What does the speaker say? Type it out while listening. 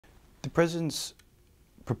President's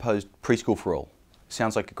proposed preschool for all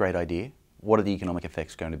sounds like a great idea. What are the economic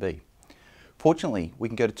effects going to be? Fortunately, we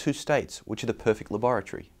can go to two states which are the perfect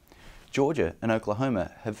laboratory. Georgia and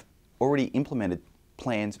Oklahoma have already implemented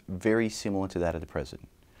plans very similar to that of the President.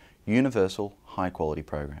 Universal, high-quality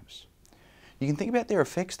programs. You can think about their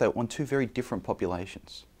effects, though, on two very different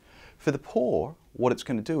populations. For the poor, what it's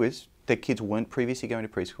going to do is their kids weren't previously going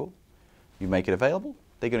to preschool. You make it available,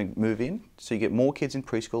 they're going to move in, so you get more kids in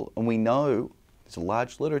preschool, and we know there's a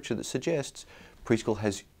large literature that suggests preschool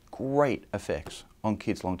has great effects on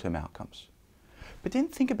kids' long-term outcomes. But then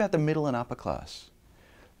think about the middle and upper class.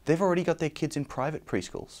 They've already got their kids in private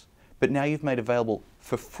preschools, but now you've made available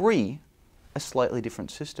for free a slightly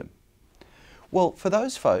different system. Well, for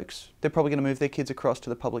those folks, they're probably going to move their kids across to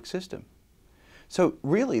the public system. So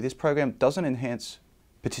really, this program doesn't enhance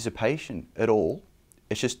participation at all.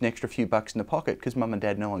 It's just an extra few bucks in the pocket because mum and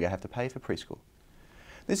dad no longer have to pay for preschool.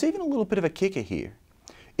 There's even a little bit of a kicker here.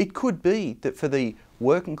 It could be that for the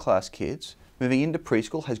working class kids, moving into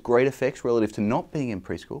preschool has great effects relative to not being in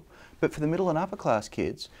preschool, but for the middle and upper class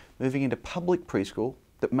kids, moving into public preschool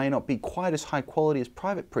that may not be quite as high quality as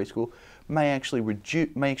private preschool may actually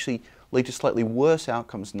lead to slightly worse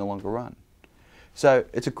outcomes in the longer run. So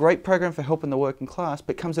it's a great program for helping the working class,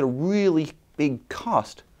 but comes at a really big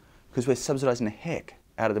cost because we're subsidising the heck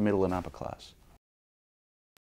out of the middle and upper class.